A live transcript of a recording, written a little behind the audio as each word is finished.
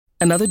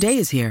Another day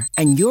is here,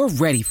 and you're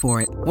ready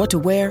for it. What to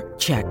wear?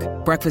 Check.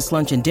 Breakfast,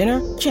 lunch, and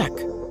dinner? Check.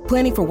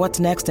 Planning for what's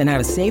next and how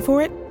to save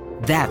for it?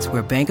 That's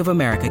where Bank of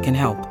America can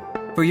help.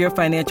 For your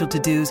financial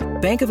to-dos,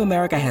 Bank of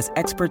America has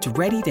experts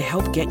ready to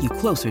help get you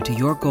closer to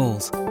your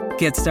goals.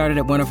 Get started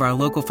at one of our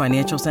local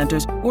financial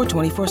centers or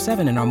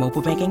 24/7 in our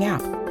mobile banking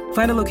app.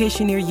 Find a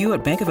location near you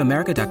at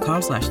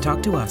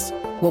bankofamerica.com/talktous.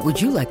 What would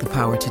you like the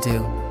power to do?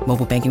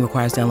 Mobile banking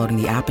requires downloading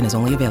the app and is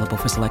only available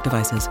for select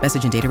devices.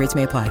 Message and data rates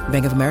may apply.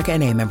 Bank of America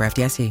N.A., member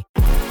FDIC.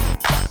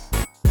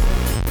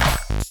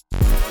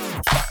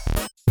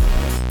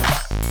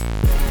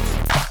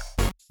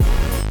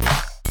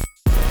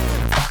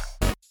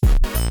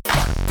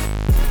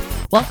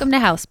 Welcome to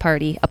House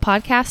Party, a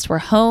podcast where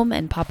home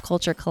and pop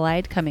culture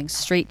collide, coming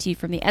straight to you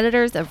from the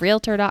editors of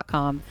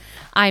Realtor.com.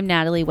 I'm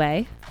Natalie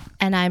Way.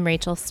 And I'm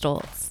Rachel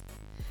Stoltz.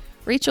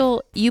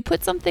 Rachel, you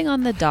put something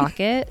on the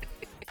docket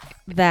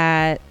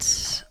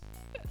that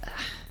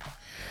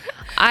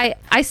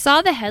I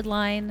saw the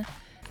headline.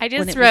 I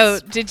just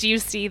wrote, did you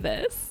see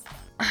this?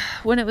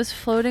 When it was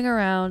floating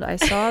around, I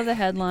saw the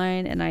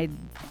headline and I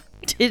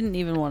didn't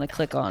even want to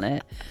click on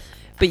it.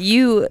 But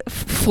you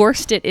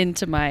forced it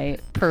into my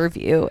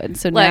purview. And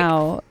so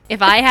now,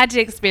 if I had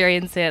to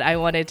experience it, I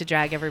wanted to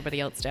drag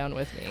everybody else down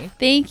with me.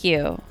 Thank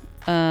you.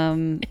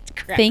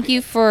 Thank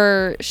you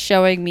for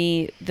showing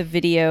me the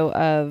video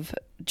of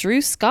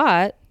Drew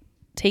Scott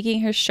taking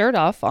his shirt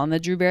off on the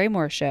Drew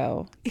Barrymore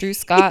show. Drew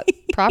Scott,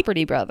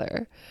 property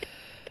brother.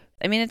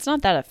 I mean, it's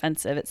not that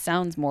offensive. It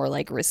sounds more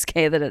like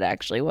risque than it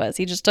actually was.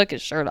 He just took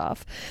his shirt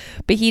off.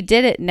 But he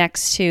did it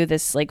next to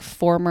this like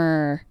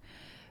former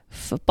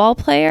football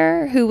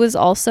player who was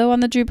also on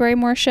the Drew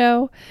Barrymore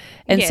show.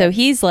 And so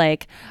he's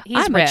like,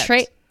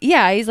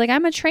 he's like,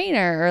 I'm a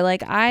trainer, or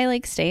like, I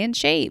like stay in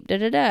shape,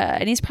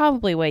 And he's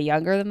probably way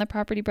younger than the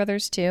Property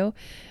Brothers too.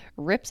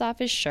 Rips off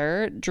his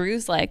shirt.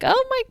 Drew's like,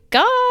 oh my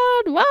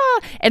God, wow.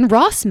 And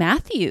Ross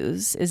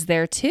Matthews is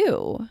there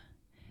too,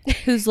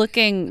 who's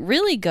looking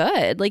really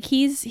good. Like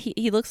he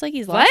looks like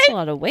he's lost a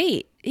lot of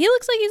weight. He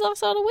looks like he's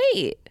lost a lot of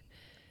weight.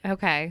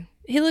 Okay.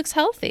 He looks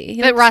healthy.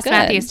 But Ross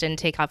Matthews didn't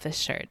take off his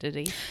shirt, did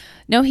he?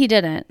 No, he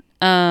didn't.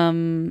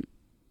 That's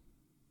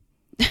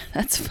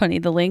funny.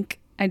 The link,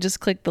 I just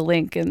clicked the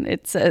link and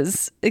it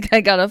says, I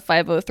got a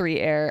 503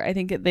 error. I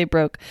think they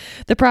broke,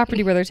 the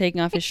property brother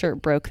taking off his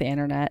shirt broke the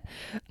internet.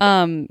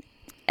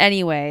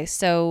 Anyway,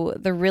 so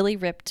the really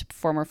ripped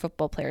former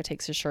football player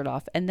takes his shirt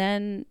off, and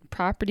then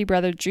property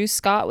brother Drew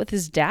Scott with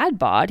his dad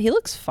bod, he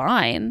looks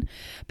fine,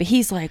 but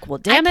he's like, well,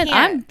 damn it,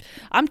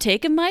 I'm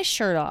taking my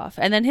shirt off.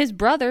 And then his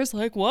brother's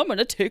like, well, I'm going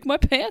to take my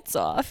pants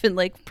off, and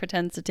like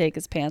pretends to take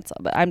his pants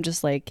off. But I'm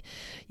just like,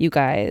 you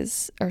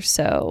guys are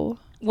so...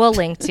 We'll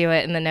link to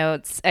it in the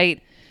notes.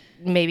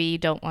 Maybe you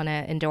don't want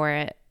to endure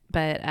it,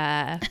 but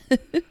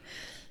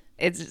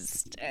it's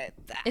just,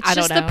 I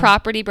don't know. The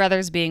property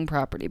brothers being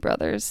property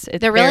brothers.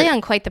 They're really on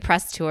quite the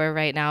press tour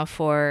right now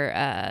for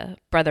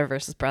Brother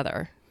versus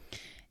Brother.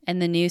 And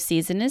the new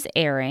season is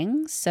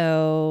airing,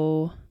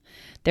 so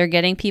they're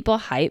getting people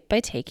hyped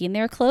by taking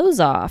their clothes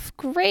off.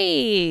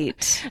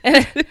 Great.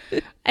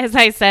 As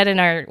I said in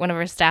one of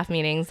our staff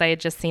meetings, I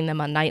had just seen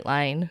them on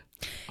Nightline.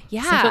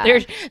 Yeah, so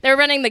they're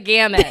running the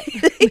gamut.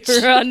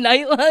 They're on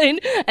Nightline,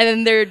 and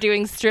then they're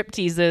doing strip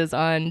teases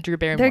on Drew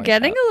Barrymore. They're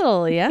getting a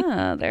little,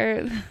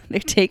 they're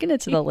taking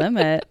it to the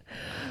limit.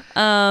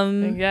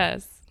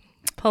 Yes,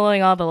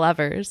 pulling all the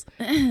levers.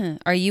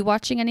 Are you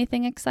watching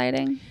anything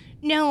exciting?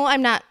 No,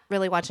 I'm not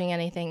really watching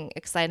anything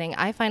exciting.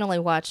 I finally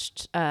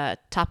watched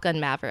Top Gun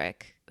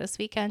Maverick this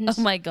weekend.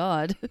 Oh my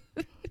God!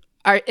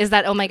 Is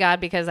that oh my God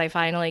because I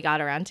finally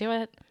got around to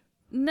it?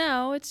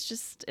 No,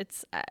 it's.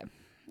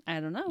 I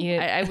don't know.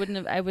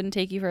 I wouldn't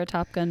take you for a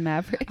Top Gun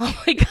Maverick.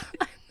 Oh my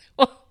God.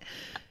 Well,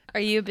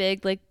 are you a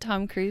big like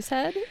Tom Cruise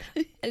head?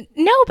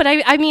 No, but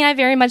I mean, I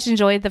very much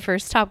enjoyed the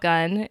first Top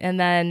Gun, and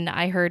then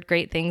I heard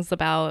great things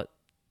about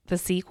the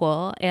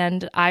sequel,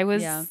 and I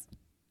was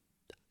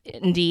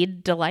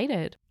indeed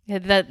delighted.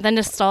 The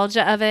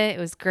nostalgia of it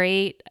was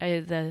great.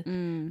 It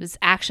was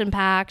action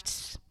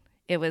packed.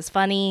 It was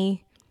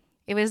funny.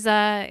 It was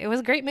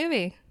a great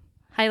movie.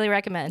 Highly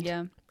recommend.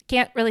 Yeah.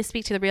 Can't really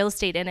speak to the real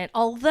estate in it,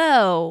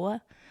 although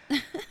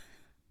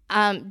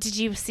did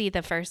you see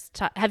the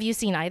first have you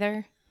seen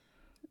either?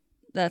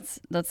 That's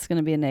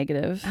gonna be a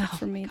negative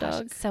for me,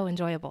 dog. It's so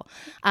enjoyable.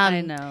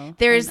 I know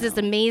there's this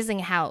amazing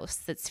house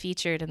that's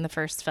featured in the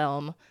first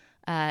film.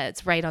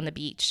 It's right on the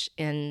beach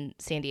in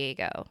San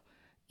Diego,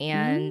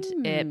 and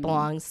it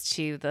belongs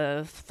to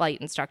the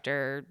flight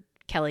instructor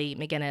Kelly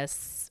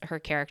McGinnis, her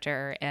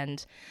character,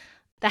 and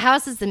the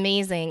house is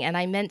amazing, and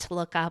I meant to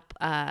look up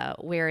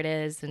where it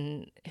is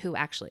and who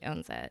actually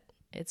owns it.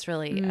 It's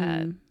really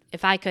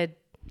if I could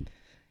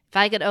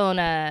own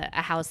a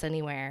house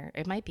anywhere,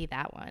 it might be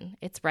that one.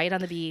 It's right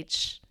on the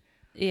beach.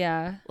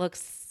 Yeah,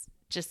 looks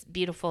just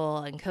beautiful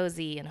and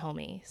cozy and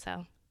homey.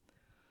 So,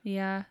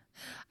 yeah,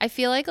 I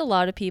feel like a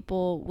lot of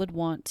people would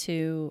want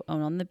to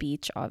own on the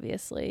beach.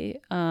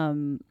 Obviously, a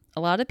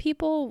lot of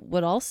people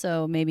would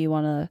also maybe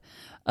want to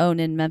own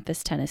in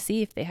Memphis,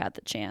 Tennessee, if they had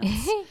the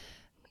chance.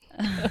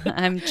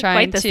 I'm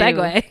trying Quite the to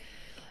segue.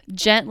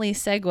 gently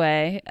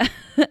segue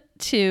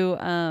to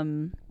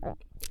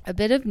a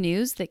bit of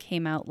news that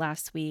came out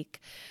last week.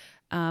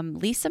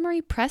 Lisa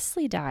Marie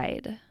Presley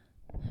died.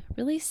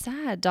 Really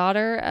sad.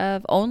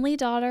 Only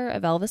daughter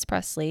of Elvis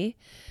Presley.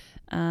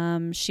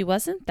 She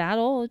wasn't that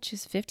old.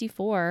 She's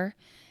 54.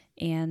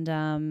 And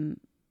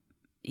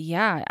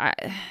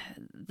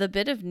the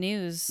bit of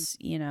news,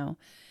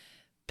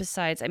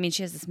 besides, I mean,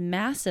 she has this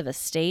massive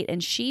estate,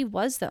 and she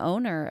was the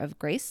owner of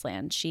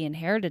Graceland. She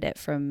inherited it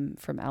from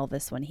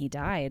Elvis when he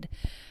died.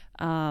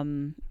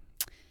 And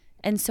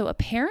so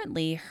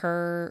apparently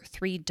her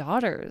 3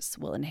 daughters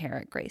will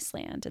inherit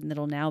Graceland, and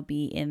it'll now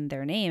be in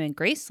their name. And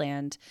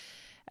Graceland,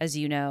 as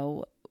you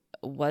know,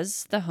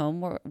 was the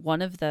home where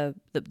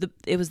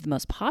it was the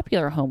most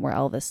popular home where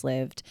Elvis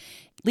lived.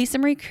 Lisa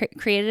Marie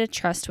created a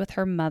trust with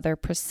her mother,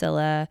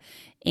 Priscilla,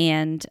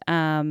 and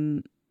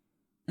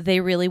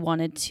they really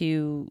wanted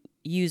to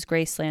use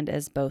Graceland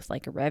as both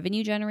like a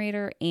revenue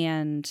generator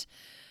and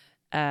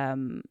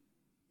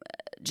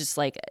just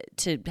like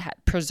to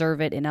preserve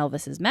it in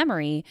Elvis's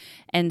memory.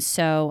 And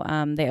so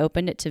they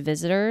opened it to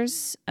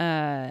visitors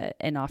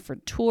and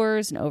offered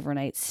tours and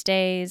overnight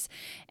stays.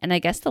 And I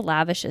guess the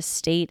lavish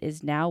estate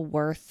is now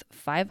worth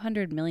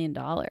 $500 million,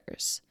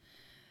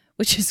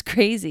 which is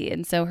crazy.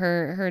 And so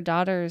her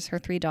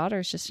 3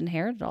 daughters just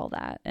inherited all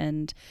that.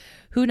 And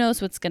who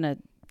knows what's going to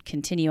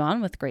continue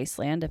on with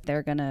Graceland, if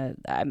they're going to,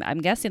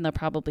 I'm guessing they'll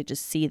probably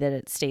just see that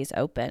it stays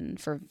open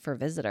for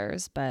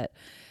visitors. But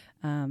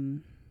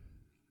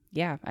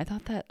yeah, I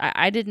thought that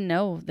I didn't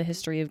know the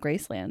history of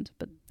Graceland,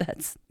 but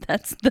that's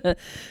the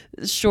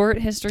short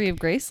history of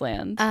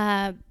Graceland.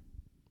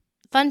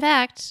 Fun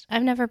fact: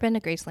 I've never been to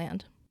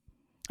Graceland.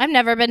 I've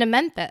never been to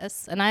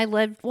Memphis, and I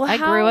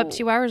grew up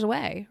 2 hours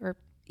away. Or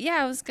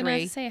yeah, I was gonna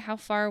 3. say, how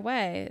far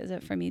away is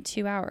it from you?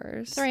 2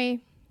 hours. 3.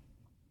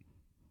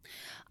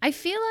 I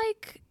feel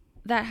like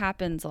that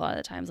happens a lot of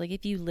the times. Like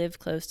if you live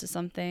close to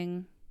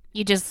something,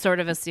 you just sort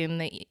of assume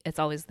that it's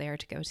always there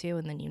to go to,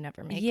 and then you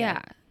never make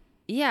it.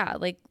 Yeah,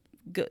 like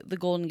the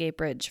Golden Gate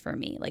Bridge for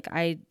me. Like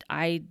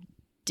I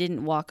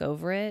didn't walk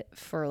over it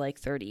for like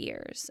 30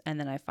 years, and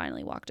then I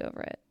finally walked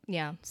over it.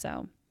 Yeah. So,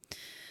 all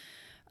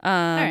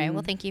right.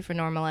 Well, thank you for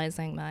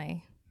normalizing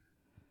my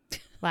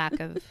lack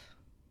of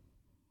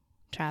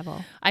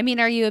travel. I mean,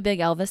 are you a big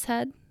Elvis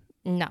head?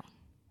 No.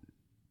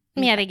 I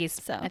mean, I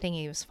think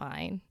he was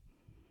fine.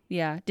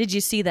 Yeah. Did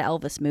you see the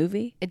Elvis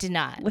movie? It did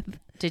not.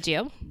 Did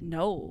you?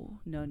 No.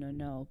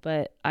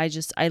 But I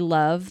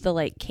love the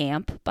like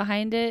camp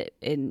behind it.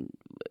 And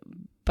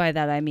by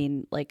that, I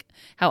mean like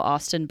how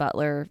Austin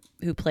Butler,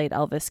 who played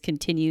Elvis,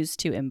 continues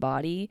to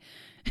embody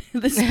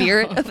the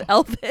spirit of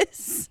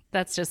Elvis.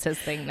 That's just his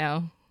thing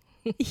now.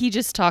 He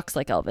just talks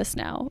like Elvis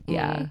now.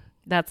 Yeah.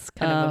 That's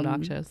kind of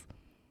obnoxious.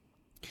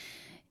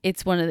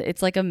 It's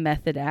it's like a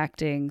method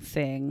acting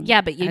thing.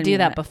 Yeah, but you do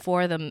that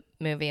before the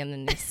movie and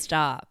then you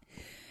stop.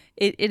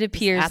 It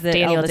appears that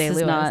Daniel Elvis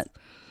Day-Lewis is not.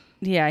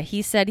 Yeah,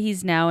 he said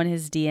he's now in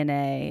his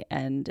DNA,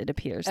 and it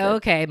appears that...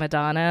 Okay,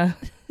 Madonna.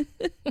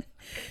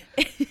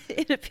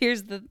 It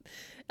appears that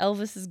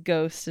Elvis's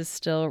ghost is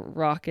still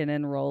rocking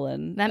and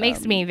rolling. That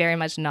makes me very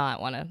much not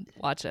want to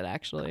watch it,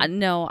 actually.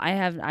 No,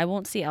 I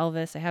won't see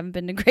Elvis. I haven't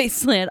been to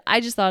Graceland.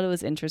 I just thought it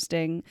was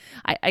interesting.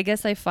 I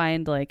guess I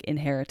find like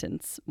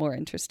inheritance more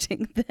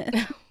interesting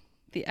than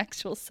the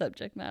actual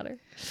subject matter.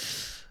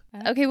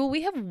 Okay, well,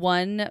 we have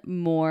one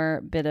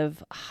more bit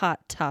of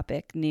hot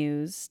topic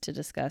news to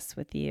discuss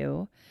with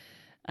you.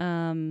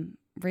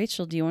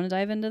 Rachel, do you want to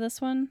dive into this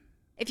one?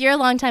 If you're a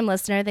longtime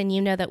listener, then you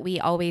know that we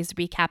always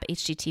recap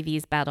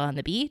HGTV's Battle on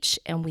the Beach,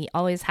 and we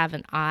always have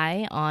an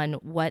eye on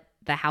what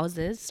the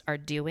houses are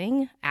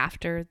doing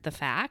after the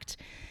fact.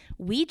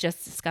 We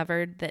just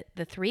discovered that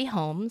the 3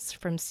 homes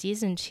from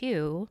season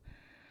 2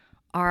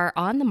 are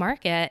on the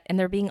market, and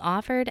they're being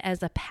offered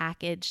as a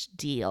package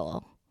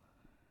deal.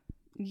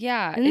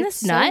 Yeah, Isn't it's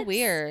this nuts? So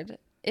weird.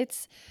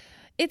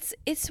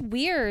 It's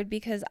weird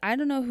because I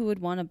don't know who would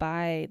want to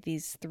buy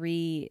these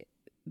 3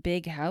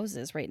 big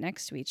houses right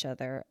next to each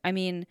other. I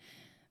mean,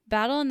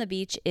 Battle on the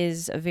Beach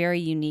is a very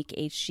unique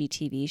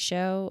HGTV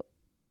show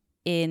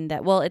in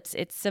that, well, it's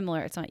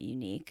similar. It's not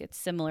unique. It's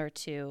similar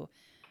to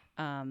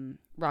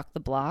Rock the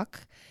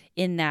Block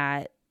in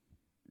that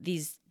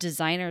these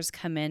designers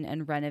come in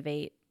and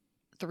renovate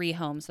 3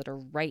 homes that are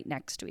right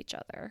next to each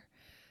other.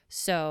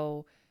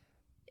 So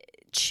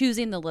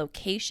choosing the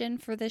location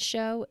for this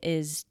show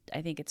is,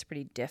 I think it's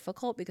pretty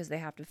difficult because they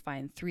have to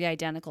find 3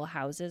 identical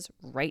houses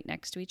right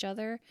next to each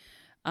other.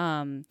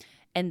 And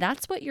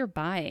that's what you're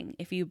buying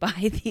if you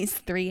buy these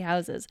 3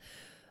 houses.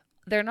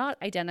 They're not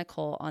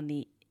identical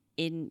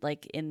in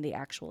the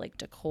actual like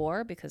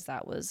decor, because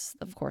that was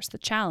of course the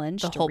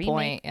challenge. The whole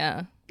point,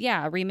 yeah.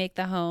 Yeah, remake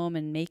the home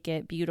and make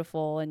it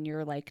beautiful and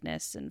your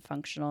likeness and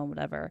functional and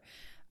whatever.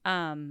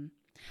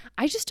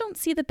 I just don't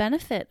see the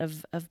benefit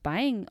of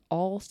buying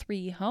all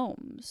 3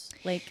 homes.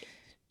 Like,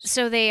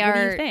 so they what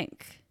are. do you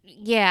think?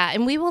 Yeah,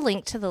 and we will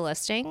link to the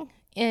listing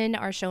in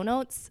our show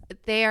notes.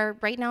 They are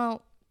right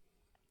now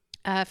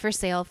for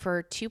sale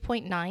for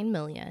 $2.9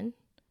 million.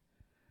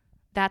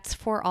 that's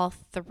for all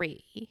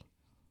three.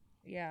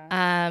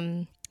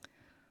 Yeah.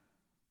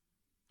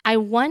 I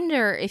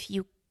wonder if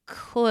you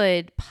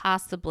could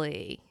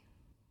possibly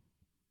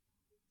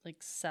Like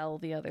sell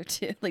the other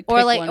two, like or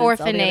pick like one or and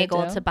sell the other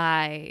finagle two? to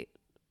buy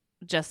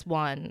just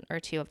one or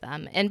two of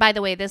them. And by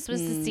the way, this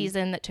was the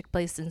season that took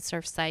place in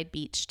Surfside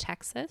Beach,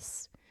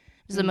 Texas.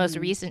 It was the most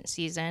recent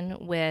season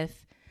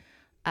with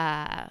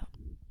Wally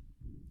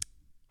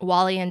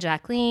and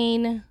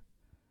Jacqueline.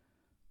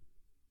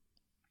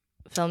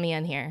 Fill me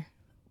in here.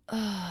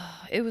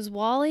 It was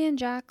Wally and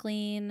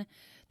Jacqueline,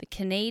 the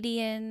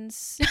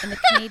Canadians, and the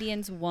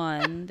Canadians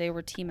won. They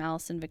were Team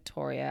Allison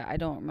Victoria. I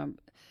don't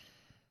remember.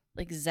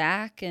 Like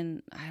Zach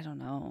and I don't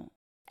know.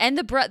 And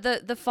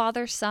the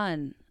father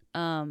son.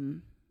 Oh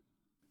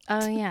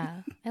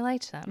yeah, I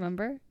liked them.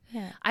 Remember?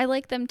 Yeah, I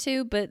like them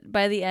too, but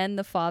by the end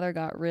the father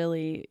got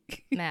really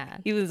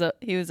mad. he was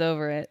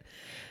over it.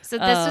 So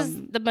this was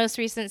the most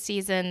recent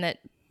season that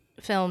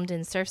filmed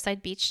in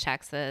Surfside Beach,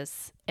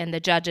 Texas, and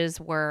the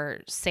judges were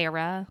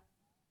Sarah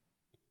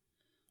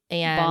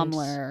and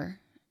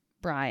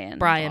Brian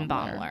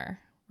Baumler,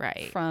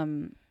 right?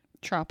 From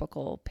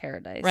Tropical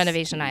Paradise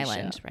Renovation TV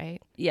Island, show.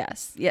 right?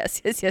 Yes.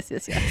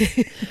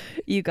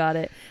 You got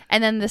it.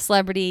 And then the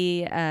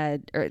celebrity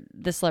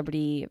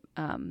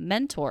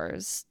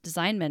mentors,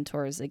 design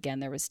mentors. Again,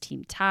 there was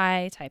Team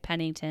Ty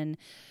Pennington,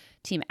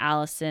 Team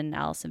Allison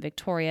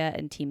Victoria,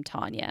 and Team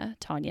Tanya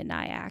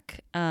Nyack.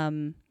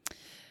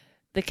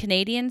 The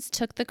Canadians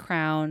took the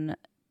crown,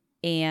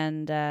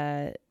 and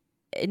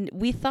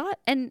we thought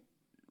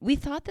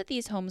that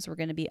these homes were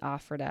going to be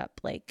offered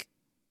up like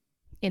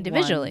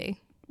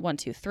Individually. 1,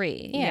 2,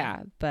 3. Yeah.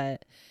 Yeah.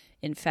 But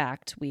in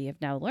fact, we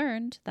have now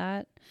learned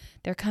that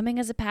they're coming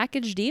as a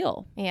package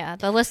deal. Yeah.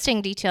 The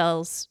listing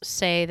details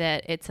say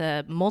that it's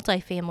a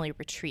multifamily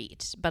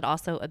retreat, but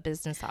also a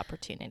business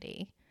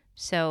opportunity.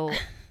 So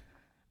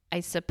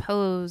I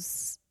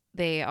suppose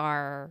they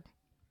are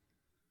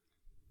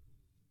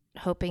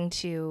hoping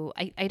to,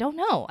 I don't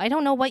know. I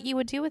don't know what you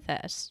would do with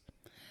this.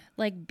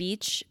 Like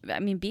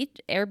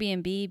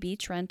Airbnb,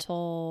 beach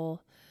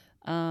rental.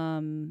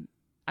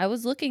 I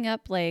was looking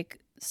up like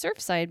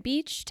Surfside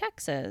Beach,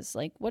 Texas.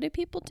 Like, what do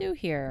people do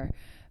here?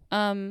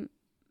 It's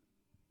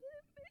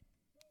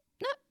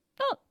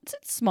a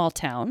small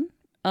town.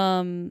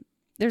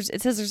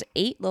 It says there's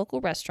 8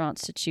 local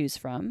restaurants to choose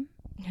from.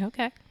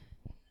 Okay.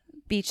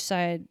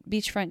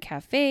 Beachfront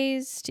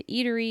cafes to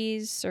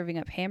eateries serving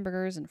up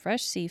hamburgers and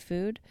fresh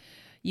seafood.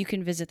 You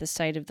can visit the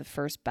site of the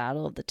first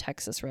battle of the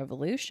Texas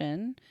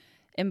Revolution,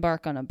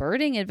 embark on a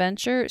birding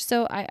adventure.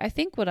 So I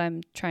think what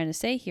I'm trying to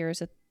say here is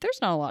that there's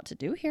not a lot to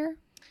do here.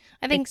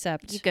 I think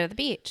except you go to the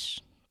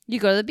beach. You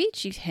go to the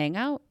beach, you hang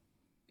out,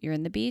 you're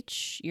in the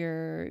beach,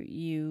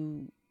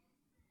 you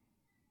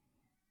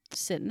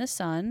sit in the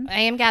sun.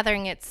 I am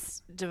gathering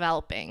it's a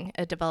developing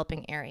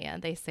area.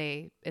 They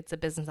say it's a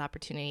business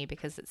opportunity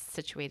because it's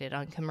situated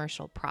on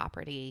commercial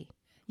property.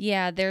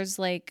 Yeah, there's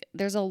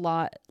a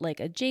lot like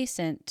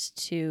adjacent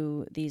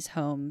to these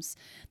homes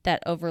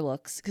that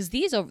overlooks, because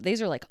these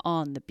are like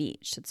on the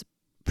beach. It's a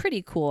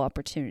pretty cool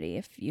opportunity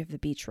if you have the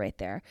beach right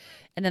there.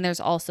 And then there's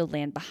also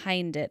land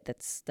behind it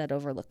that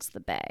overlooks the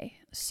bay.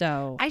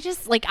 So I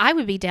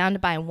would be down to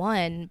buy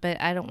one, but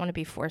I don't want to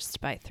be forced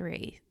to buy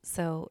 3.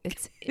 So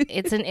it's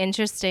an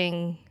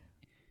interesting.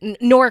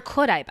 Nor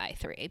could I buy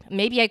 3.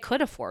 Maybe I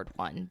could afford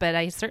 1, but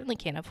I certainly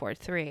can't afford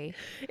 3.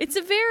 It's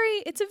a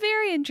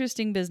very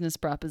interesting business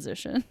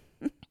proposition.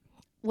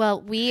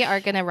 Well, we are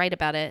going to write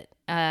about it.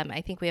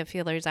 I think we have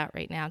feelers out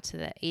right now to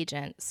the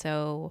agent.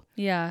 So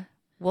yeah,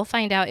 we'll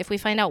find out. If we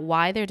find out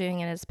why they're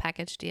doing it as a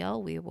package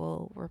deal, we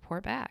will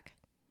report back.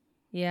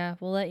 Yeah,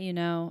 we'll let you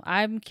know.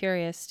 I'm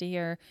curious to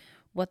hear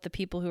what the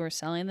people who are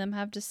selling them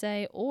have to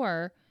say,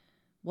 or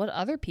what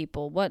other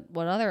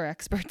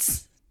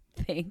experts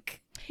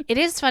think. It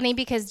is funny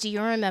because do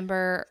you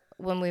remember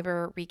when we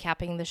were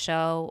recapping the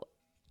show,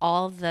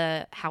 all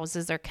the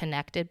houses are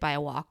connected by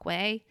a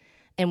walkway?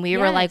 And we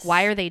were like,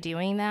 why are they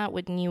doing that?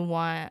 Wouldn't you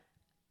want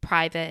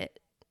private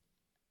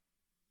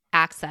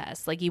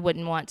access? Like, you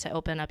wouldn't want to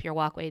open up your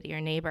walkway to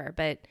your neighbor.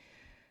 But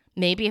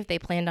maybe if they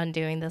planned on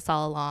doing this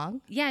all along.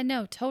 Yeah,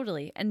 no,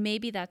 totally. And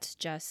maybe that's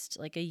just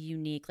like a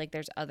unique, like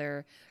there's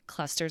other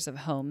clusters of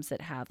homes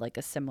that have like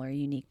a similar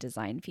unique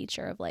design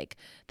feature of like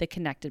the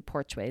connected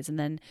porchways. And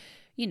then,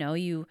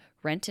 you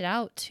rent it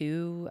out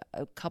to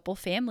a couple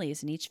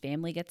families and each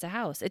family gets a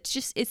house. It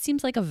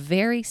seems like a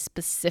very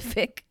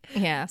specific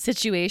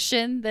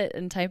situation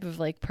and type of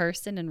like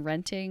person and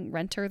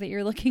renter that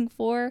you're looking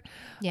for.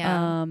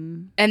 Yeah.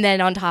 And then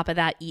on top of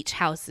that, each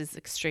house is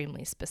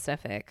extremely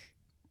specific.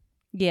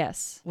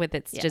 Yes. With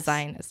its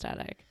design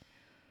aesthetic.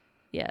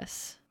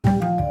 Yes.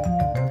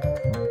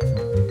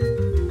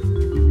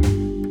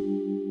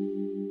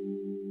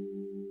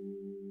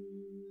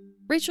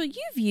 Rachel,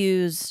 you've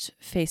used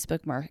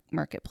Facebook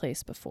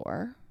Marketplace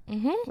before,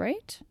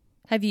 right?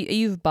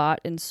 You've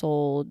bought and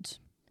sold?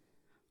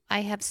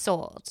 I have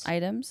sold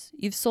items.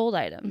 You've sold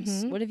items.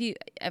 Mm-hmm. What have you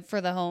for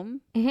the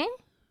home? Mm-hmm.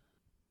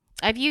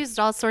 I've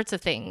used all sorts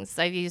of things.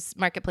 I've used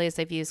Marketplace.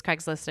 I've used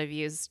Craigslist. I've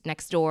used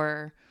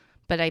Nextdoor.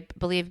 but I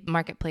believe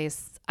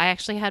Marketplace, I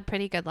actually had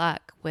pretty good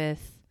luck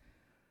with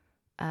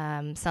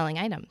selling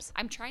items.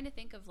 I'm trying to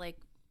think of like,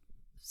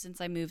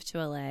 since I moved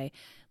to LA,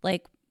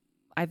 like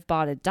I've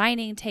bought a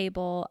dining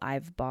table.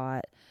 I've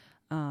bought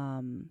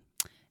a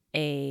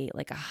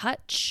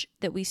hutch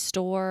that we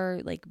store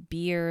like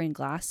beer and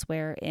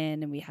glassware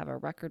in, and we have a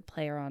record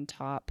player on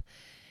top.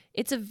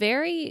 It's a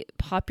very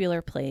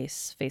popular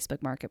place,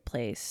 Facebook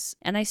Marketplace.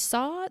 And I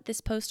saw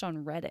this post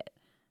on Reddit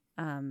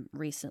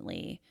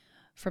recently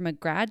from a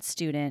grad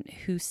student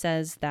who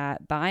says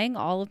that buying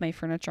all of my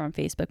furniture on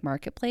Facebook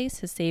Marketplace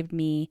has saved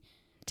me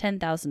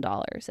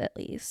 $10,000 at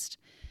least.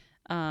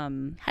 How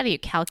do you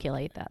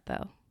calculate that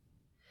though?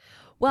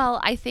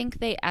 Well, I think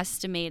they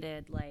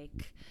estimated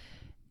like,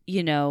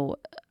 you know,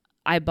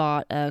 I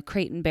bought a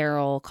Crate and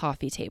Barrel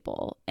coffee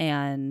table,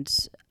 and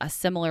a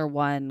similar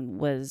one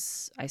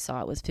I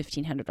saw it was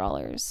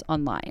 $1,500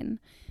 online,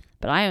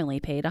 but I only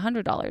paid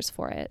 $100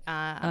 for it.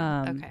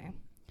 Okay.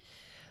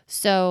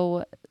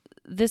 So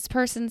this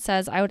person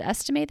says, I would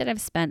estimate that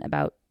I've spent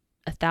about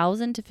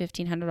 $1,000 to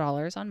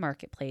 $1,500 on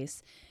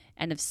Marketplace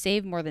and have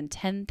saved more than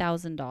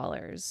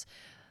 $10,000.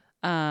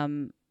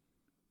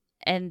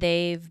 And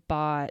they've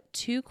bought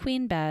 2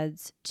 queen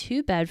beds,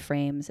 2 bed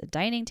frames, a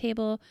dining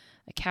table,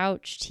 a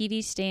couch,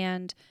 TV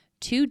stand,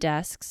 2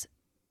 desks,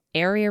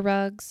 area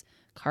rugs,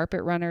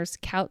 carpet runners,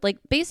 couch. Like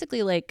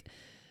basically, like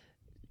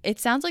it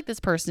sounds like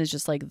this person is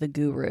just like the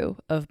guru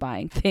of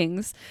buying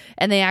things.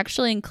 And they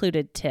actually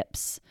included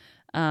tips,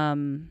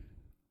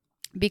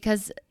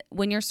 because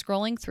when you're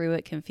scrolling through,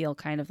 it can feel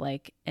kind of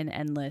like an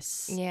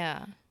endless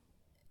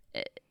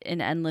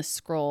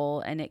scroll,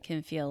 and it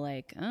can feel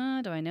like,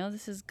 oh, do I know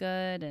this is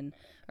good?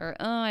 Or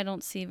I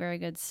don't see very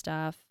good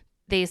stuff.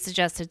 They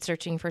suggested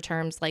searching for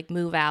terms like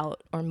move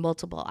out or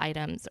multiple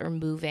items or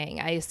moving.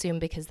 I assume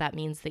because that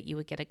means that you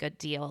would get a good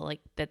deal,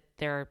 like that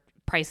they're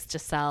priced to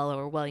sell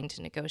or willing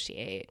to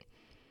negotiate.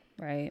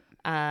 Right.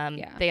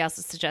 They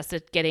also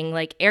suggested getting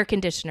like air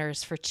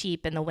conditioners for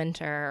cheap in the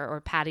winter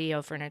or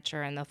patio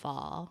furniture in the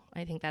fall.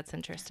 I think that's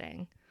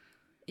interesting.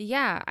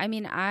 Yeah, I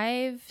mean,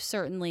 I've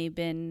certainly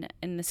been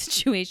in the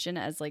situation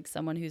as like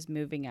someone who's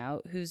moving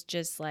out, who's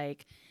just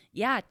like,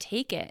 yeah,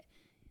 take it.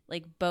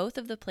 Like both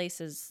of the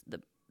places,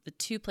 the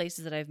 2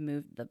 places that I've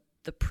moved,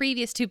 the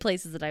previous 2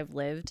 places that I've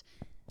lived,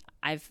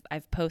 I've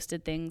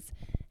posted things,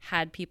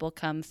 had people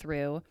come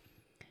through,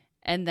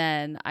 and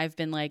then I've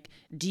been like,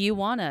 do you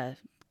want a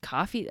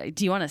coffee?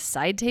 Do you want a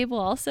side table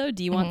also?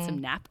 Do you want some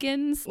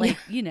napkins? Like,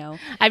 you know,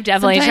 I've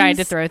definitely tried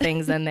to throw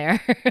things in there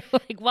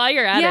like while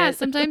you're at it. Yeah,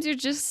 sometimes you're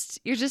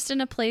just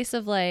in a place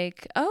of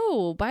like,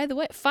 oh, by the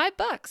way,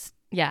 $5.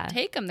 Yeah.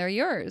 Take them. They're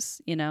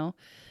yours, you know,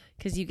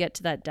 because you get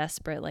to that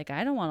desperate, like,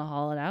 I don't want to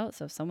haul it out,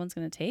 so someone's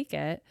going to take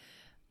it.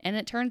 And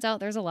it turns out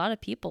there's a lot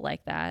of people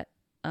like that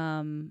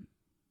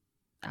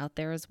out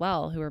there as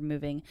well who are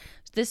moving.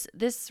 This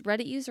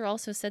Reddit user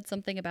also said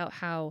something about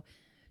how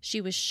she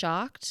was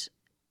shocked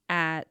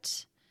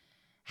at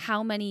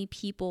how many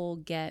people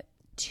get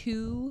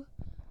 2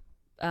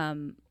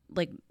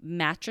 like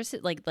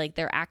mattresses, like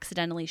they're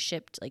accidentally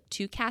shipped like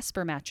 2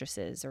 Casper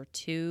mattresses or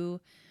 2,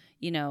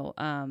 you know,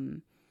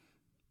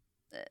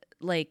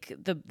 like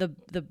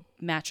the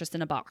mattress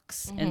in a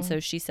box. Mm-hmm. And so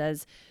she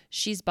says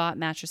she's bought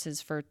mattresses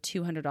for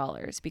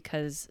 $200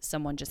 because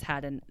someone just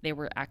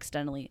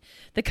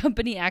the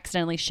company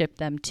accidentally shipped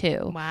them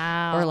too.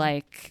 Wow. Or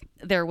like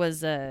there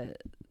was a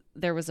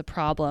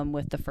problem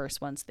with the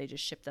first one, so they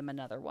just shipped them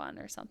another one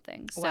or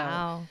something. So,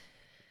 wow.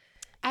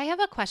 I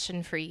have a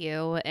question for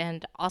you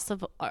and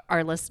also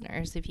our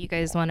listeners. If you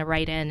guys want to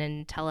write in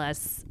and tell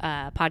us,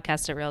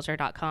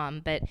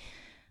 podcast@realtor.com. But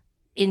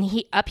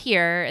up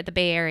here at the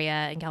Bay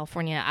Area in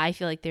California, I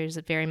feel like there's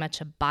very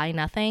much a buy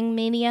nothing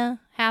mania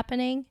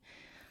happening.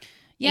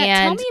 Yeah,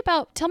 and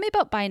tell me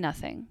about buy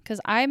nothing, because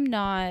I'm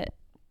not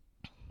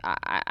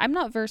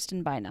versed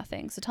in buy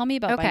nothing. So tell me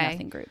about buy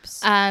nothing groups.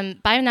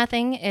 Buy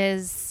nothing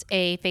is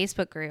a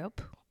Facebook group,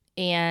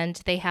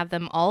 and they have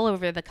them all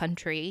over the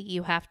country.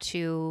 You have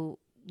to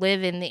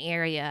live in the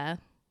area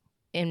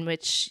in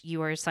which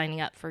you are signing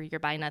up for your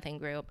buy nothing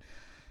group,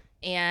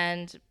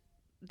 and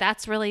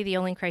that's really the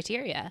only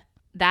criteria.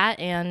 That,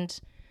 and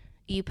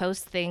you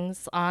post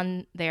things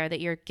on there that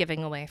you're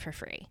giving away for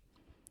free.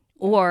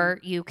 Or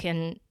you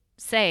can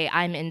say,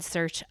 I'm in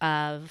search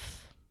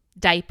of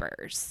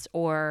diapers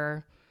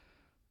or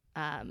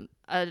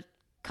a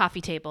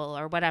coffee table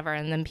or whatever.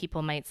 And then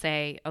people might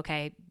say,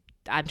 okay,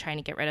 I'm trying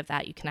to get rid of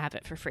that. You can have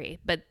it for free.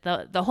 But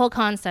the whole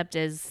concept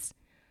is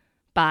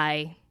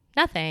buy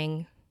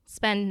nothing,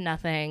 spend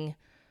nothing,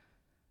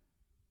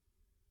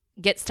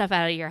 get stuff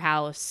out of your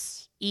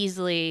house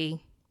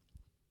easily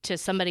to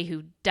somebody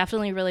who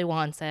definitely really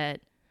wants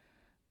it,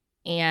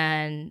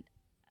 and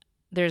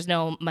there's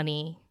no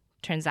money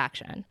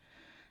transaction.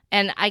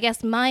 And I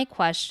guess my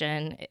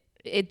question,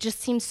 it just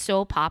seems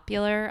so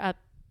popular up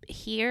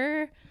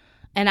here,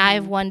 and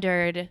I've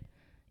wondered,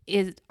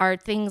 are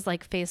things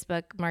like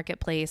Facebook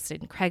Marketplace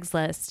and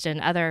Craigslist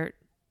and other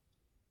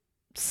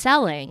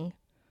selling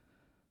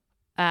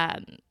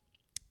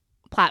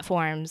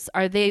platforms,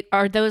 are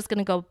those going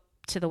to go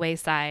to the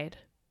wayside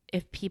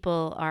if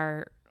people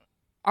are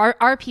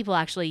people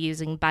actually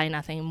using Buy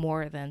Nothing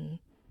more than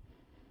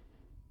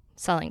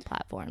selling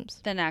platforms?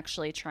 Than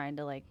actually trying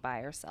to like buy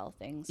or sell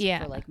things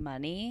Yeah. for like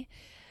money.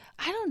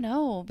 I don't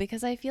know,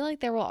 because I feel like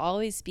there will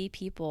always be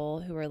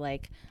people who are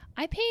like,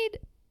 I paid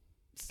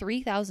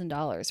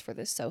 $3,000 for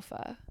this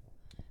sofa.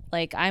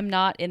 Like, I'm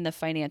not in the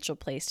financial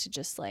place to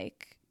just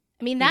like,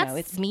 I mean,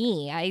 that's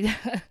me.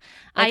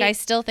 I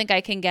still think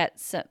I can get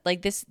some,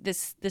 like this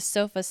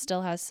sofa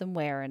still has some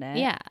wear in it.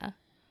 Yeah.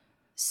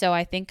 So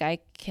I think I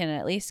can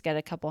at least get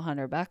a couple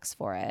 $100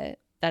 for it.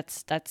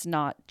 That's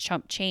not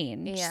chump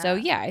change. Yeah. So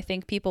yeah, I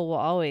think people will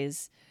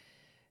always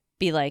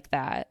be like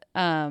that.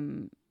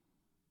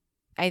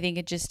 I think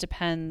it just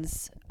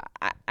depends.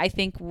 I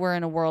think we're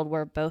in a world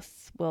where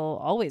both will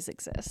always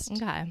exist.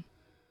 Okay.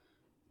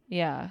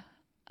 Yeah.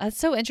 That's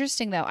so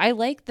interesting though.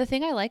 The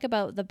thing I like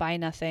about the Buy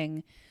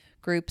Nothing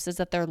groups is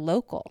that they're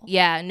local.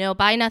 Yeah, no,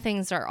 Buy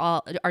Nothings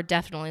are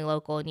definitely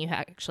local, and you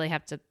actually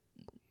have to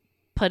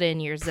put in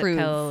your zip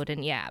code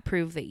and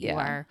prove that you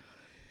are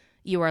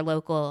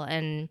local,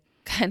 and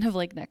kind of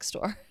like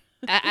Nextdoor.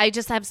 I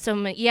just have so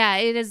many. Yeah,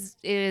 it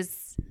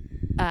is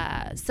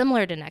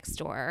similar to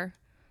Nextdoor,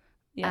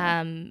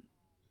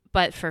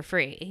 but for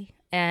free.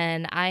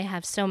 And I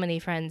have so many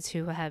friends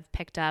who have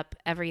picked up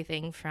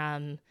everything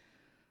from,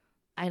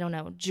 I don't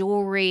know,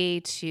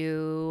 jewelry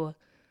to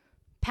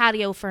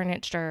patio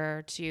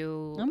furniture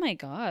to, oh my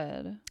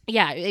God.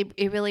 Yeah,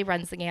 it really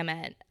runs the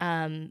gamut.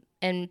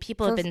 And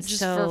people have been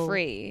just for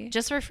free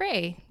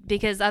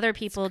because other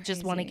people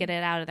just want to get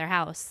it out of their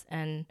house,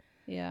 and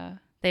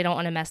they don't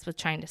want to mess with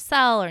trying to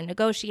sell or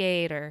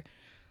negotiate or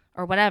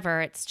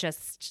whatever. It's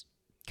just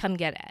come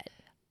get it.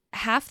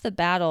 Half the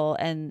battle,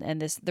 and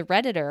the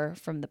Redditor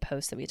from the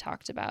post that we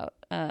talked about,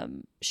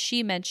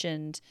 she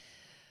mentioned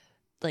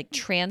like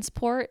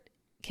transport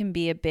can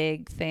be a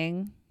big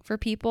thing for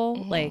people.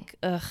 Mm-hmm. Like,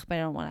 but I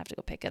don't want to have to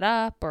go pick it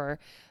up, or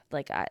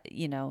like,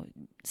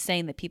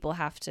 saying that people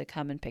have to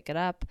come and pick it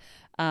up.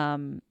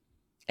 And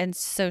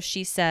so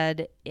she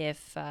said,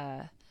 if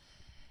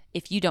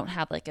you don't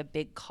have like a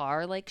big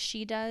car like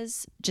she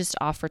does, just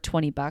offer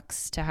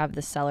 $20 to have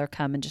the seller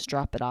come and just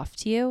drop it off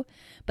to you.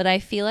 But I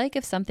feel like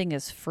if something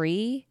is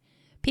free,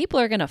 people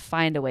are going to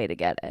find a way to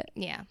get it.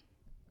 Yeah.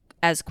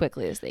 As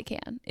quickly as they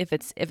can, if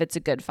it's a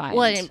good find.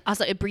 Well, and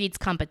also it breeds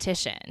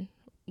competition.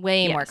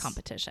 Way more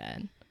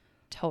competition.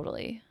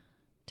 Totally.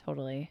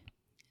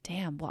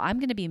 Damn. Well, I'm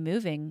going to be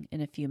moving in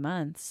a few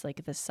months,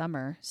 like this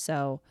summer.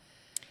 So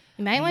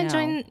you might want to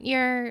join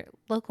your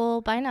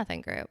local Buy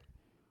Nothing group.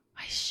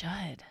 I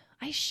should.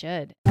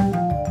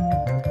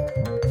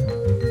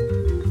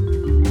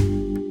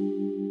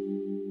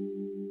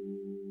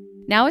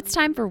 Now it's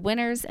time for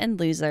Winners and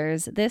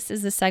Losers. This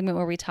is the segment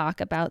where we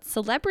talk about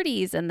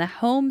celebrities and the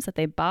homes that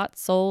they bought,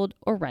 sold,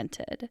 or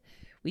rented.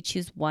 We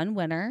choose one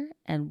winner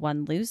and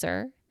one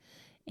loser,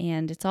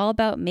 and it's all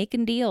about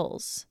making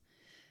deals.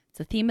 It's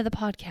the theme of the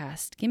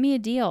podcast. Give me a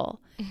deal.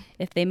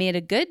 If they made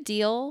a good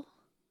deal,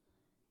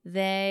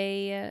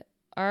 they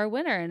are a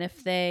winner. And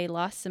if they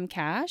lost some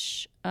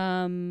cash,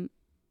 they're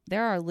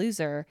our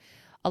loser.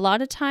 A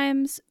lot of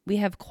times we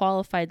have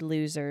qualified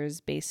losers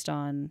based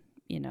on,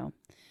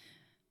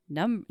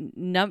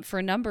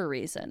 for number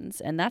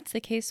reasons. And that's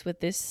the case with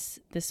this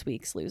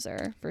week's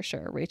loser for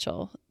sure.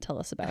 Rachel, tell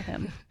us about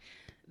him.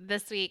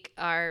 This week,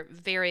 our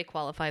very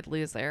qualified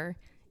loser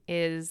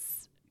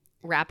is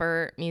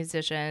rapper,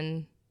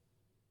 musician,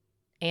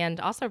 and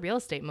also real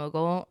estate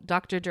mogul,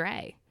 Dr.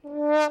 Dre.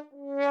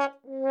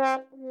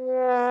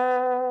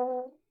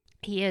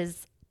 He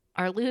is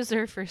our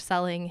loser for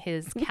selling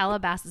his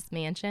Calabasas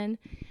mansion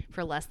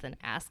for less than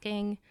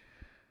asking.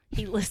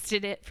 He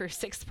listed it for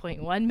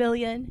 $6.1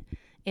 million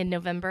in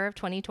November of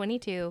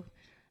 2022,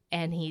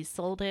 and he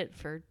sold it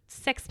for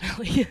 $6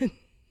 million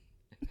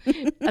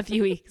a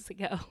few weeks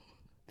ago.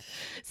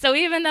 So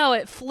even though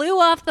it flew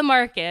off the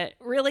market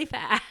really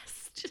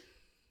fast,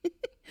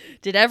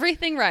 did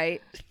everything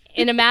right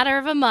in a matter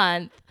of a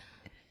month,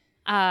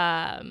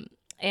 and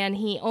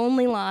he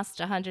only lost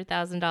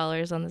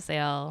 $100,000 on the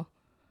sale.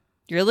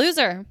 You're a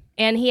loser.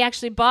 And he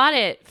actually bought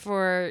it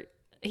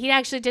he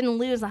actually didn't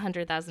lose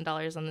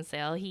 $100,000 on the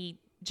sale. He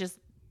just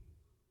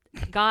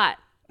got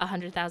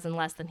 $100,000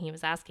 less than he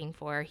was asking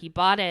for. He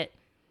bought it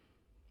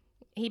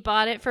for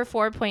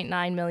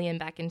 $4.9 million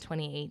back in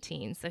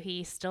 2018. So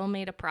he still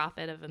made a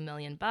profit of $1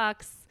 million.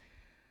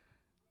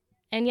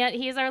 And yet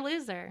he's our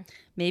loser.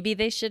 Maybe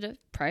they should have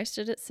priced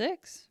it at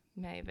 $6.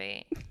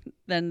 Maybe.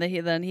 Then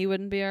he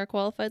wouldn't be our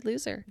qualified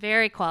loser.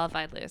 Very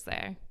qualified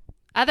loser.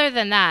 Other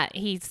than that,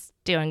 he's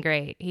doing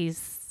great.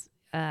 He's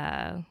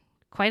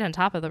quite on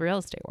top of the real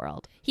estate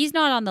world. He's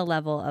not on the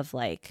level of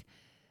like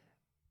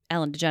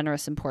Ellen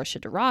DeGeneres and Portia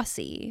de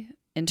Rossi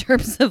in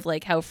terms of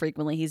like how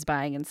frequently he's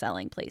buying and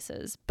selling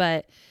places,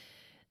 but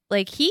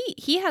like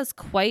he has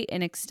quite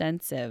an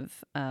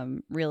extensive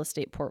real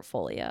estate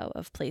portfolio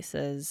of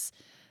places,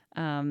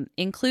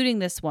 including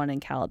this one in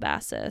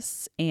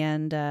Calabasas,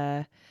 and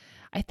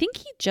I think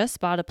he just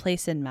bought a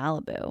place in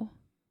Malibu.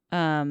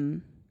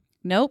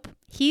 Nope,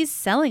 he's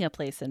selling a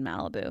place in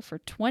Malibu for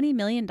 $20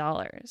 million.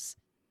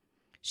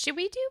 Should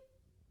we do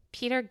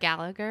Peter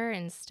Gallagher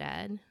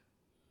instead?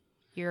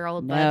 Your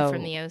old No. bud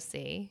from the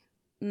OC.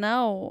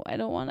 No, I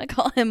don't want to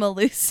call him a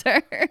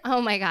loser.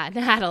 Oh my God,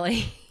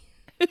 Natalie.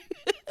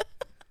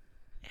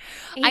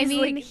 I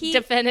mean, like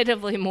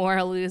definitively more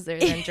a loser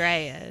than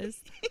Dre is.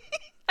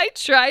 I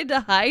tried to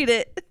hide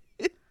it.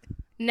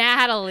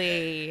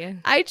 Natalie.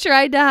 I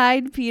tried to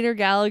hide Peter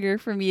Gallagher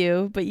from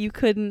you, but you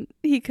couldn't.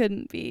 He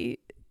couldn't be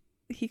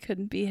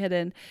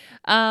hidden.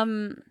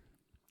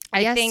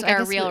 I think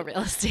our real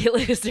estate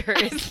loser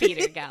is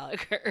Peter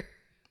Gallagher.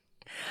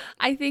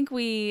 I think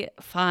we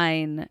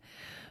fine.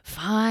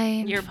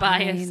 Your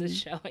bias is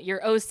showing.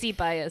 Your OC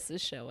bias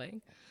is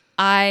showing.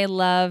 I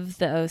love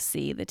the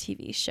OC, the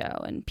TV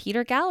show, and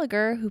Peter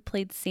Gallagher, who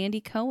played Sandy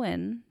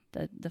Cohen,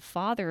 the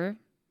father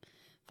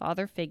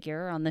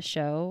figure on the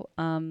show.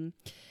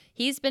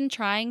 He's been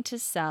trying to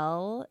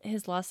sell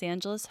his Los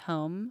Angeles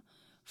home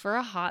for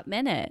a hot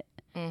minute.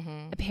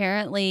 Mm-hmm.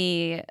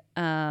 Apparently,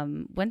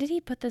 when did he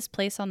put this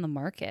place on the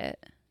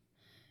market?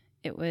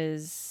 It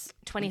was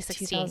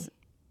 2016.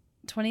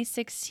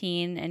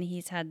 2016, and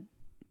he's had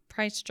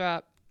price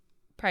drop,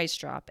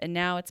 and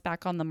now it's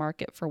back on the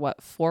market for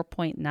what,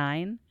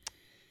 4.9?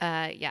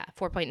 Yeah,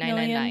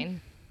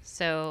 4.999.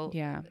 So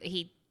yeah,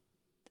 he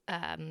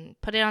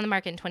put it on the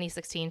market in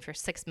 2016 for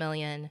 $6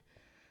 million.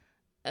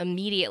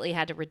 Immediately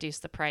had to reduce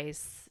the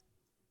price.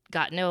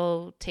 Got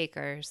no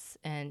takers,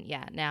 and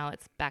yeah, now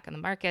it's back on the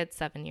market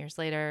 6 years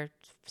later,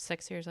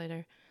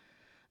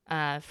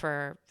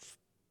 for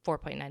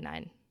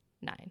 4.999.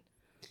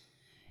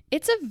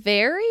 It's a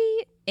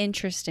very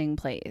interesting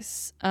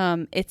place.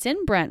 It's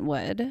in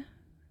Brentwood,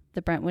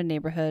 the Brentwood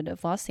neighborhood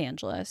of Los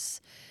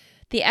Angeles.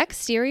 The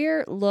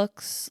exterior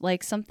looks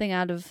like something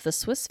out of the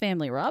Swiss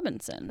Family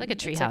Robinson. Like a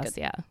treehouse,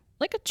 yeah.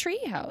 Like a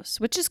treehouse,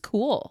 which is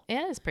cool.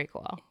 Yeah, it's pretty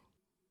cool.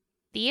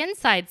 The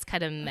inside's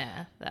kind of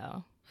meh,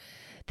 though.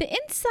 The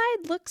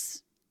inside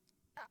looks...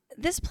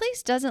 This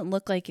place doesn't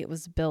look like it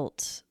was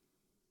built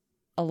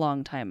a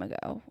long time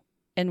ago.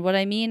 And what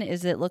I mean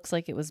is it looks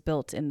like it was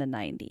built in the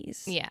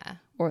 90s. Yeah.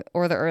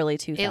 Or the early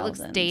 2000s. It looks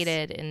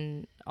dated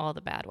in all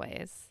the bad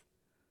ways.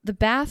 The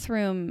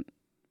bathroom,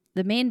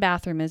 the main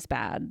bathroom is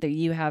bad.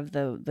 You have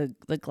the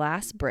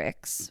glass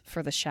bricks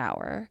for the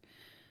shower.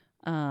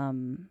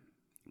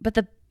 But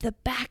the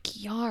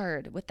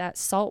backyard with that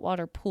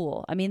saltwater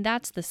pool, I mean,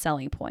 that's the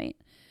selling point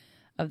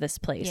of this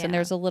place. Yeah. And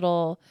there's a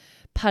little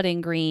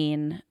putting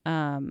green.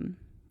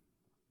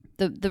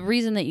 The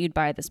reason that you'd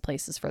buy this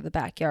place is for the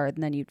backyard,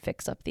 and then you'd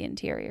fix up the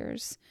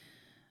interiors.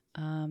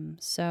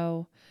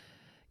 So,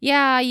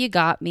 yeah, you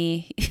got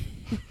me.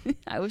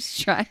 I was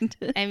trying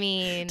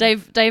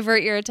to,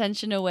 divert your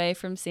attention away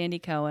from Sandy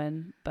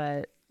Cohen,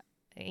 but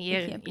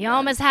you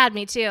almost had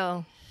me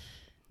too.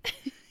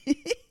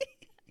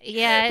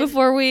 Yeah.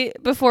 Before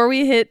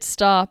we hit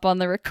stop on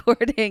the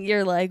recording,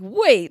 you're like,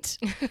 wait,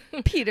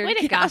 Peter.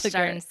 Wait a gosh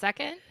darn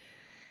second.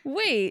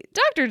 Wait,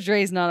 Dr.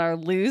 Dre's not our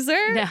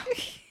loser. No,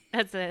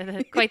 that's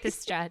quite the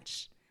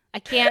stretch. I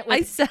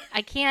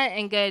can't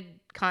in good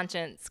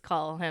conscience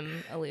call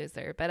him a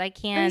loser, but I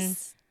can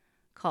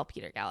call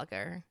Peter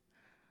Gallagher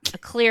a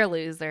clear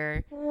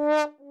loser.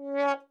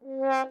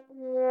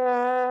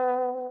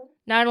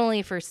 Not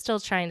only for still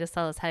trying to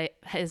sell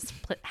his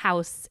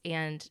house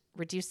and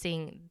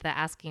reducing the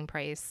asking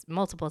price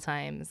multiple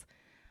times,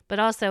 but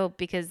also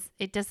because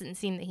it doesn't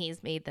seem that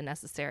he's made the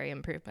necessary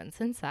improvements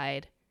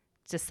inside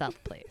to sell the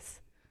place.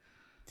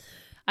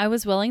 I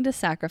was willing to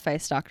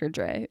sacrifice Dr.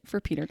 Dre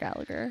for Peter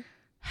Gallagher.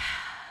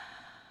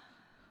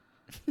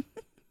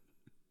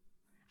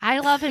 I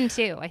love him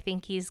too. I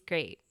think he's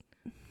great.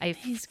 I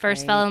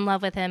first fell in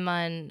love with him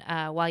on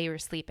While You Were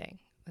Sleeping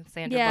with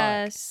Sandra Bullock.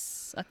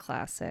 Yes, a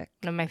classic.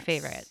 One of my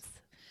favorites.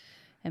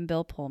 And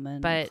Bill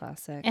Pullman, a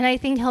classic. And I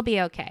think he'll be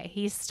okay.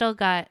 He's still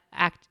got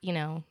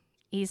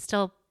he's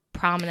still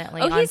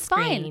prominently on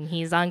screen. Fine.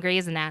 He's on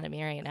Grey's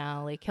Anatomy right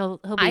now. Like he'll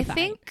be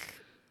fine.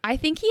 I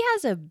think he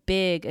has a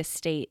big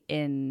estate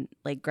in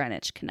like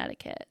Greenwich,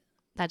 Connecticut.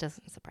 That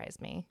doesn't surprise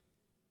me.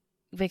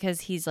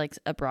 Because he's like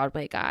a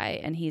Broadway guy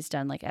and he's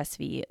done like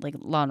SVU, like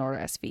Law and Order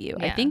SVU.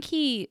 Yeah.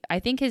 I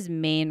think his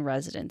main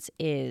residence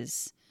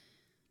is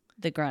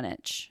the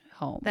Greenwich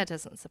home. That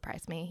doesn't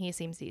surprise me. He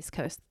seems East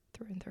Coast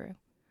through and through.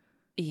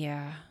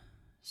 Yeah.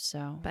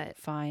 So, but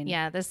fine.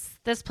 Yeah, this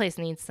place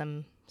needs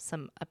some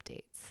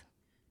updates.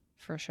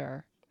 For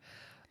sure.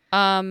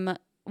 Well,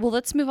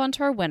 let's move on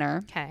to our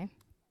winner. Okay.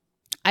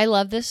 I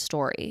love this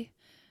story.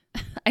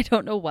 I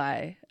don't know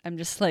why. I'm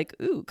just like,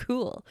 ooh,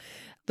 cool.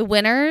 The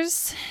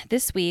winners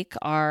this week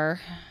are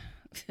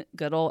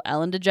good old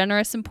Ellen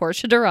DeGeneres and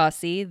Portia de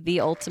Rossi, the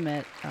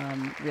ultimate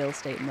real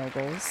estate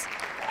moguls.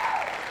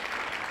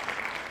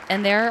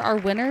 And there are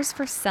winners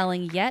for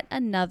selling yet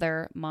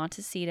another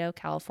Montecito,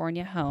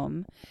 California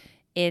home.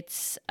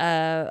 It's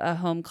a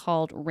home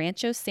called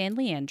Rancho San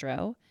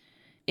Leandro.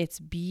 It's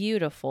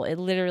beautiful. It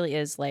literally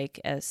is like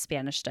a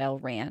Spanish-style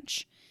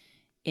ranch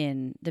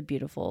in the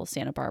beautiful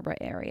Santa Barbara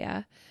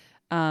area.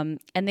 And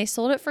they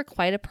sold it for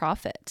quite a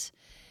profit.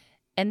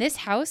 And this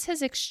house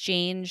has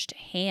exchanged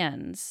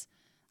hands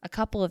a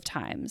couple of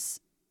times.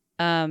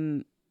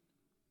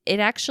 It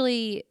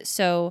actually,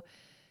 so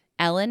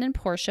Ellen and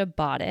Portia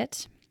bought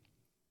it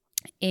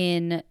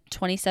in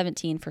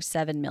 2017 for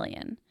 $7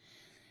 million.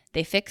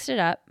 They fixed it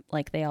up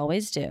like they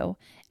always do,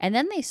 and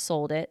then they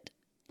sold it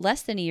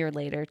less than a year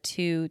later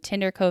to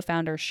Tinder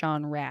co-founder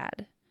Sean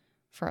Rad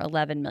for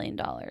 $11 million.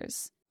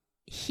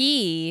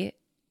 He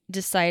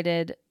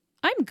decided,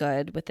 I'm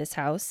good with this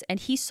house, and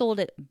he sold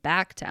it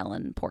back to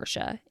Ellen and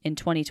Portia in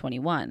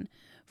 2021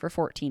 for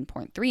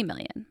 $14.3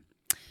 million.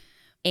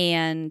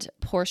 And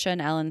Portia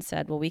and Ellen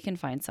said, well, we can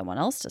find someone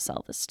else to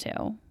sell this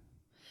to.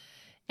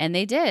 And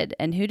they did.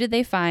 And who did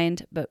they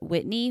find but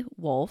Whitney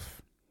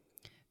Wolfe,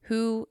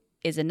 who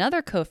is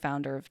another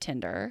co-founder of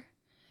Tinder,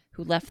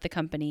 who left the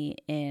company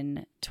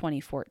in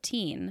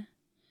 2014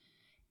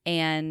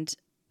 and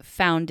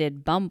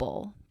founded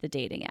Bumble, the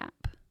dating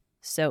app.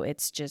 So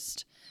it's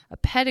just a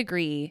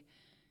pedigree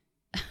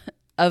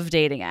of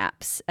dating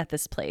apps at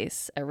this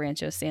place at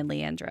Rancho San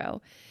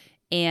Leandro.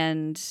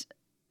 And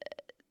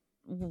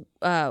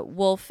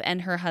Wolfe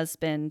and her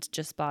husband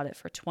just bought it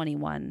for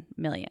 $21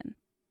 million.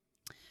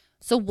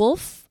 So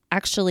Wolfe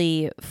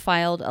actually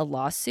filed a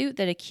lawsuit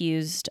that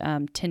accused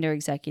Tinder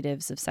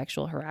executives of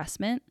sexual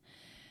harassment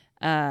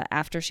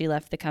after she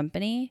left the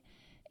company.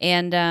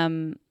 And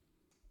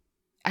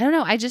I don't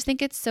know. I just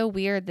think it's so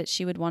weird that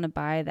she would want to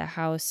buy the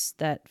house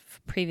that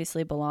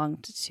previously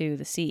belonged to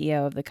the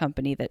CEO of the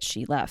company that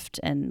she left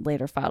and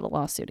later filed a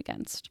lawsuit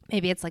against.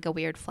 Maybe it's like a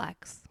weird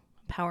flex,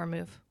 power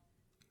move.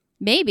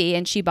 Maybe,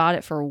 and she bought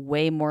it for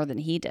way more than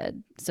he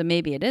did. So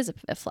maybe it is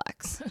a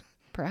flex.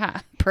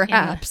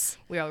 Perhaps.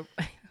 Yeah.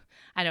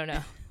 I don't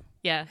know.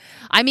 Yeah.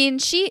 I mean,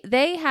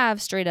 they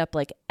have straight up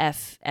like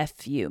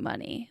FU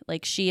money.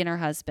 Like she and her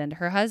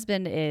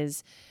husband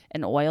is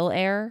an oil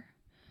heir,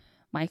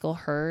 Michael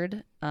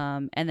Hurd.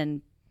 And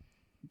then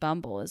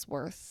Bumble is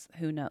worth,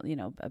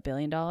 $1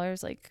 billion.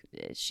 Like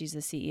she's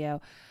the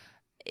CEO.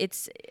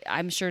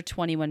 I'm sure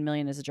 21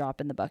 million is a drop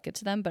in the bucket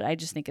to them, but I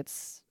just think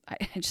I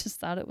just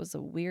thought it was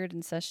a weird,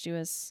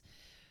 incestuous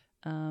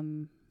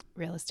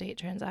real estate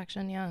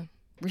transaction. Yeah.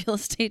 Real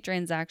estate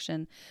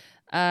transaction.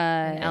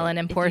 And Ellen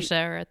and Portia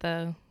are at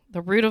the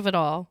root of it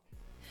all.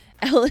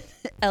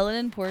 Ellen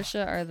and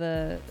Portia are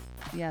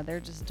they're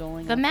just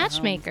doling the out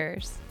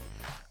matchmakers.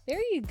 There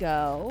you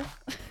go.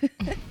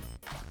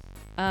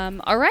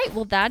 All right.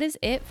 Well, that is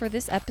it for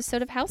this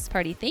episode of House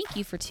Party. Thank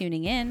you for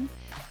tuning in.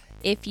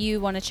 If you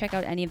want to check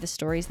out any of the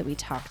stories that we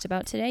talked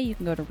about today, you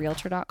can go to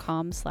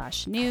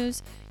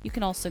realtor.com/news. You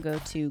can also go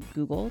to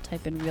Google,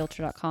 type in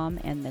realtor.com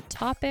and the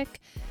topic,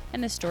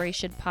 and the story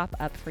should pop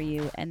up for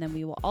you. And then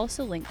we will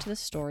also link to the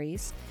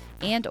stories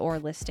and or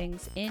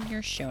listings in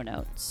your show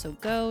notes. So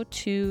go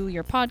to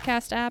your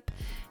podcast app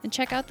and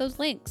check out those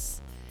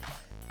links.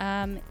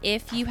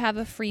 If you have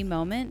a free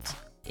moment,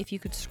 if you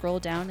could scroll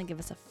down and give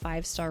us a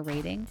 5-star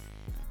rating,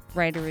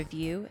 write a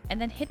review,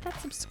 and then hit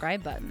that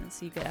subscribe button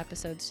so you get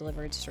episodes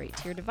delivered straight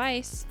to your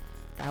device.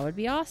 That would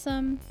be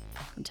awesome.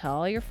 And tell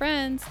all your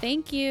friends.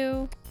 Thank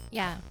you.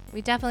 Yeah,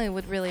 we definitely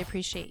would really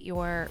appreciate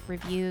your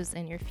reviews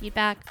and your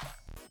feedback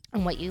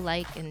on what you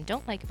like and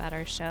don't like about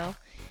our show.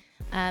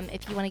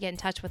 If you want to get in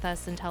touch with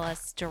us and tell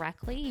us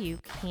directly, you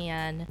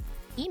can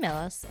email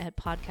us at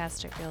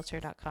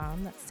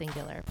podcast@realtor.com. That's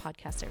singular,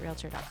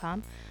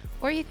 podcast@realtor.com.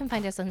 Or you can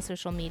find us on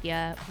social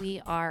media.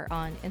 We are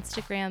on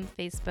Instagram,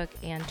 Facebook,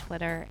 and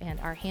Twitter,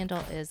 and our handle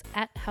is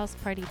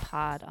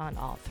 @HousePartyPod on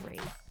all 3.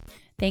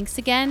 Thanks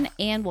again,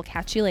 and we'll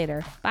catch you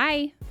later.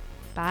 Bye.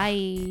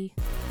 Bye.